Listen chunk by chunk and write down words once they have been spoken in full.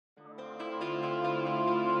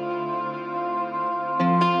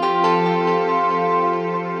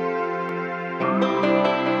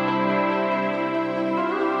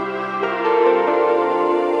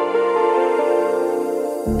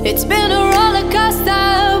It's been a roller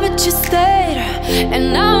coaster, but you stayed.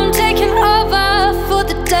 And now I'm taking over for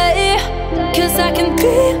the day. Cause I can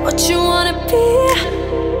be what you wanna be,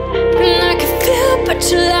 and I can feel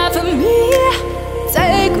but you laugh at me.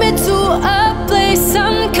 Take me to a place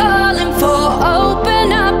I'm calling for.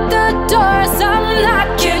 Open up the doors I'm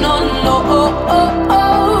knocking on.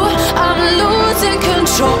 I'm losing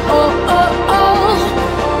control.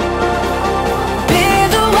 Be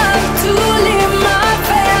the one to leave my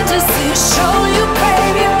fantasy. Show you,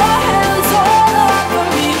 baby, your hands all over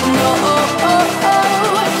me. No,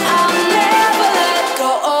 I'll never let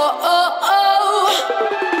go.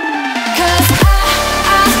 Cause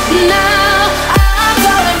now I'm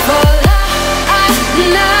falling for love.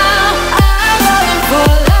 Now I'm falling for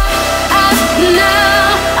love. Now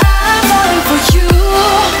I'm falling for you.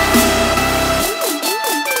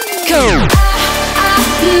 Go.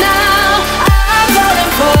 Now I'm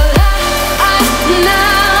falling for love.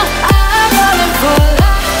 Now I'm falling for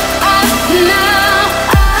love. Now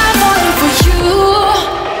I'm falling for you.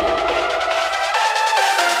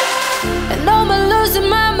 And I'm losing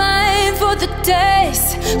my mind for the days.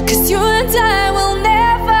 Cause you and I will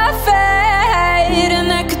never fade. And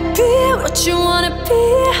I could be what you wanna be,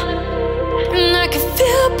 and I can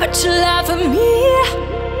feel but you laugh at me.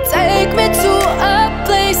 Take me to a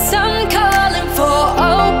place I'm calling for.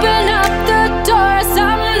 Open up the doors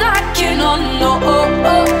I'm knocking on. No,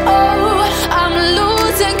 I'm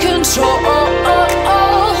losing control.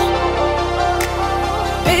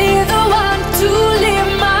 Be the one to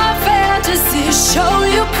leave my fantasy. Show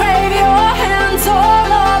you, crave your hands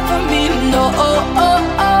all over me. No,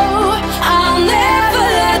 I'll never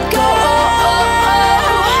let go.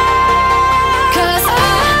 Cause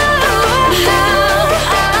now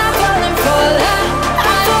I'm falling for love. Now I'm falling for love.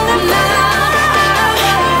 Cause now I'm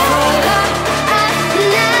falling for love.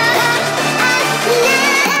 Now I'm falling for love. Now I'm falling for you.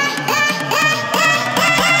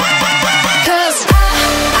 Cause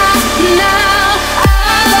now I'm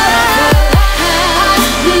falling for love.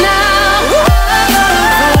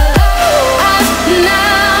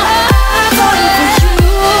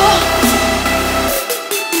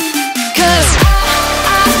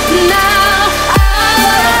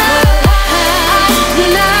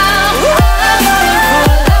 Now I'm falling for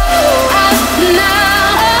love. Now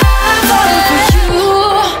I'm falling for you.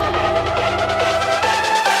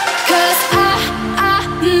 Cause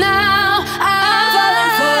now I'm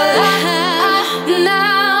falling for love.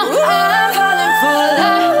 Now I'm falling for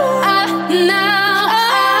love. Now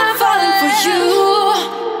I'm falling for you.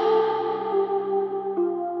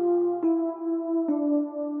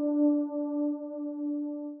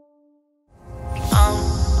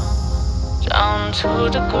 Down to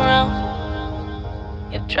the ground,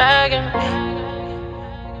 you're dragging me.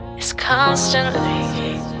 It's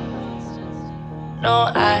constantly. No,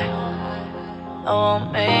 I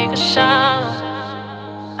won't make a sound.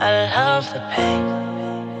 I love the pain.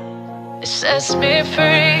 It sets me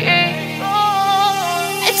free.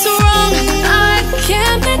 It's wrong, I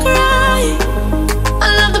can't make right. I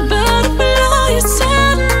love the bird below you,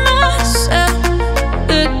 telling myself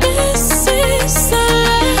that this is the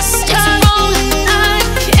last time. It's wrong, I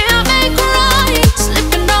can't make right.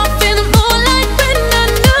 Slipping off in the moonlight when I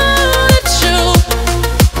knew the truth.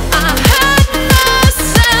 I hurt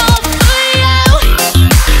myself for you.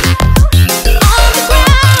 On the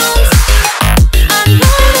ground, I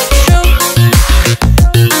know the truth.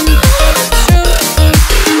 I know the truth.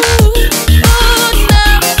 Ooh,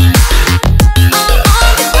 now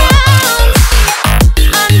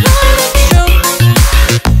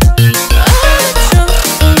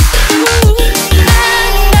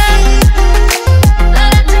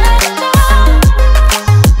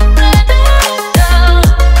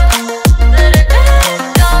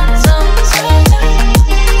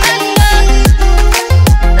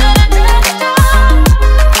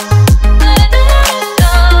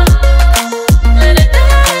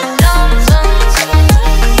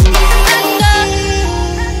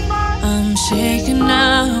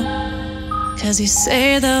Cause you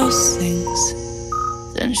say those things,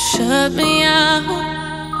 then shut me out.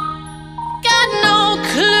 Got no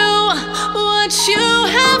clue what you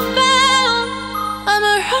have found. I'm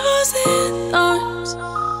a rose in thorns,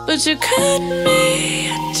 but you cut me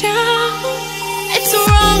down. It's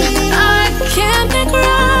wrong, I can't make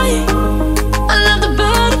right. I love the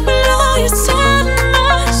bird below you, telling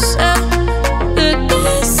myself that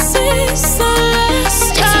this is the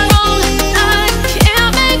last time. It's wrong, I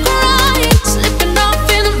can't make right. Slipping off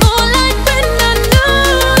in the moonlight when I knew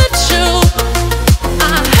the truth. I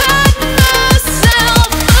hurt myself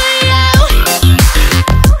for you.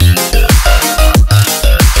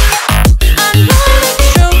 I know the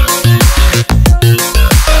truth.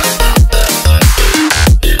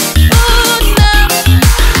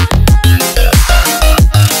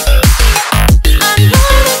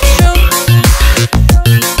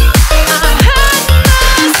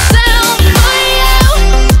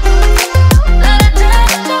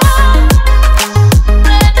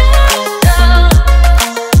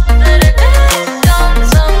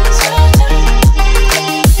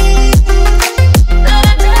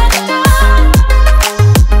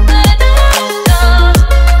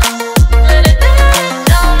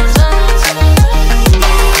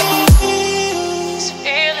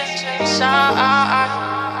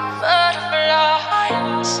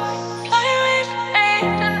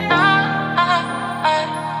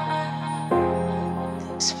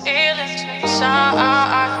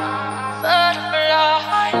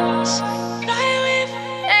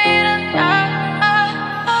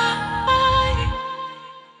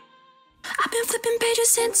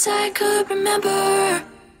 since I could remember,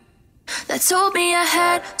 that told me I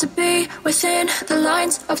had to be within the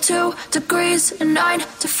lines of 2 degrees and 9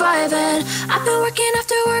 to 5. And I've been working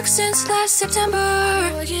after work since last September.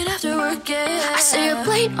 Working after work, yeah. I stay up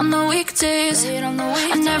late on the weekdays.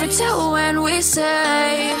 I never tell when we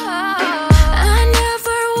say. I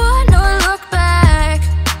never wanna look back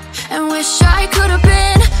and wish I could have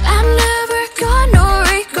been. I've never got no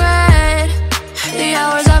regret. The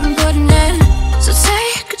hours I've been putting in, so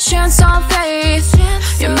take a chance on faith.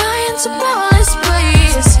 Your mind's a boundless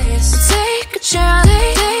place. So take a chance,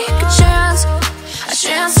 take a chance, a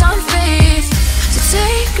chance on faith. So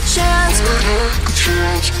take a chance,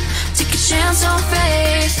 take a chance on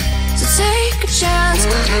faith. So take a chance.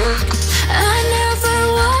 I never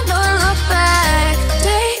wanna look back.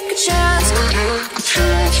 Take a chance,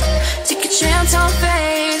 take a chance on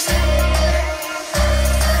faith.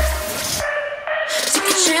 Take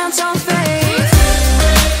a chance on faith.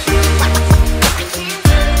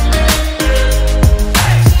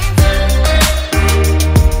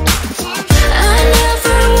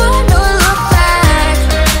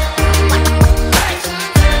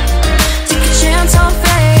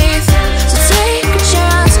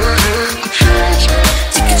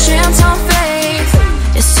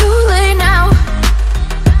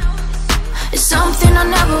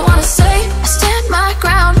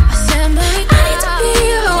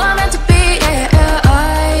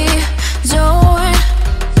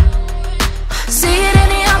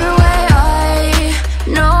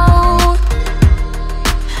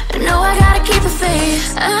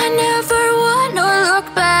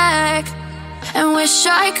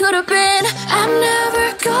 I could have been. I've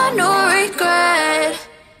never got no regret.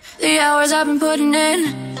 The hours I've been putting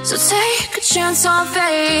in, so take a chance on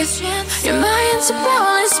faith. Your mind's a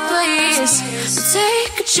boundless place. So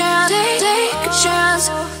take a chance, take a chance,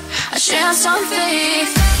 a chance on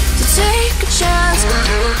faith. So take a chance,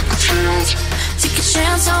 take a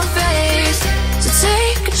chance on faith. So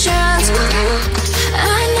take a chance.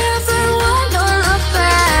 I never wanna look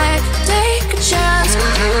back. Take a chance,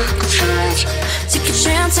 take a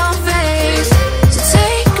chance on faith. So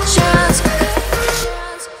take a chance,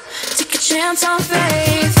 take a chance on faith.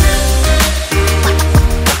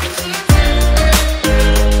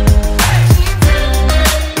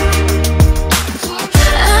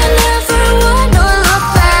 I never wanna look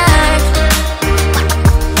back.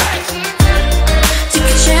 Take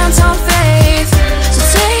a chance on faith. So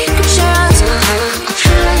take a chance,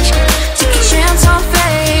 take a chance on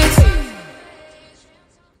faith.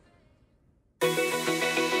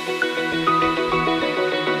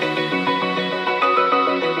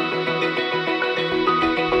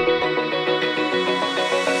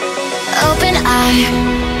 Open eye,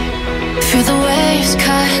 feel the waves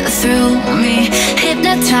cut through me.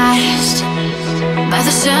 Hypnotized by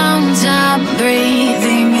the sounds I'm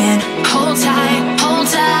breathing in. Hold tight,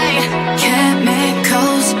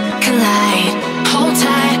 chemicals collide. Hold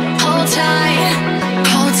tight, hold tight,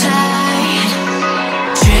 hold tight.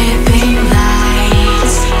 Dripping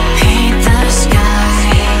lights paint the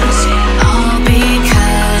skies, all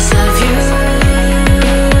because of you.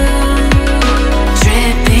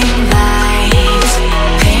 Dripping lights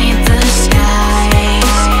paint the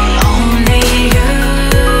skies, only you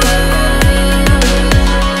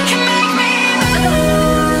can make me move.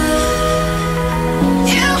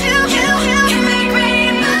 You can make me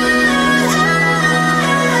move.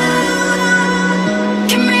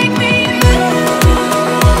 Can make me move.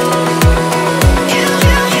 You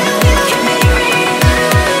can make me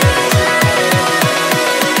move.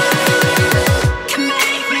 Can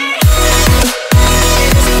make me.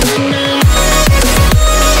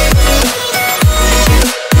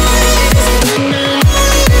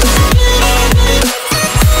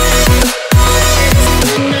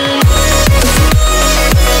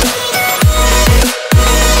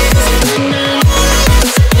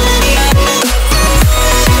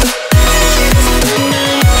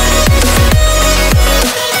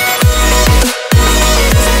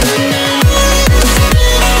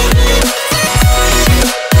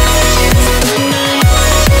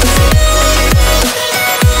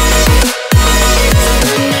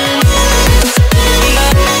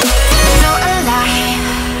 No lie,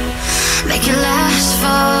 make it last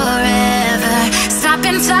forever. Stop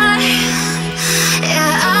in time,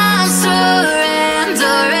 yeah, I'm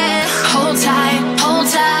surrendering. Hold tight,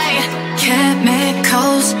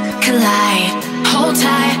 chemicals collide. Hold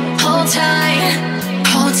tight, hold tight,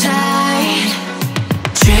 hold tight.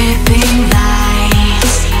 Dripping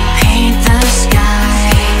lights paint the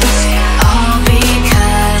skies, all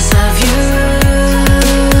because of you.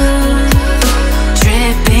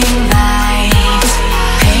 Dripping lights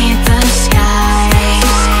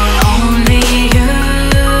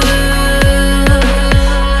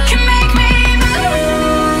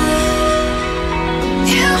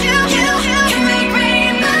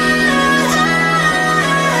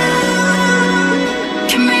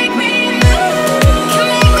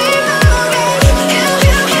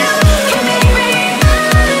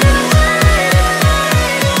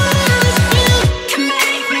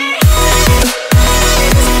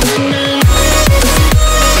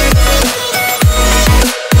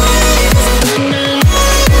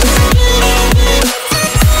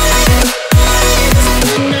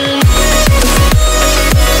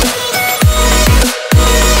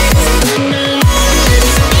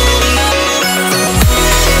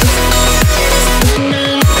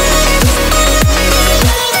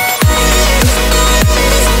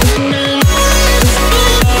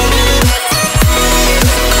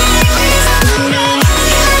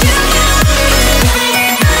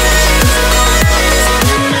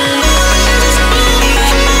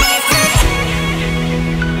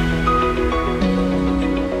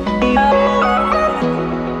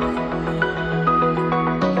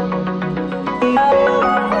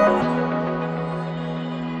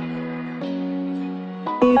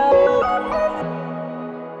you.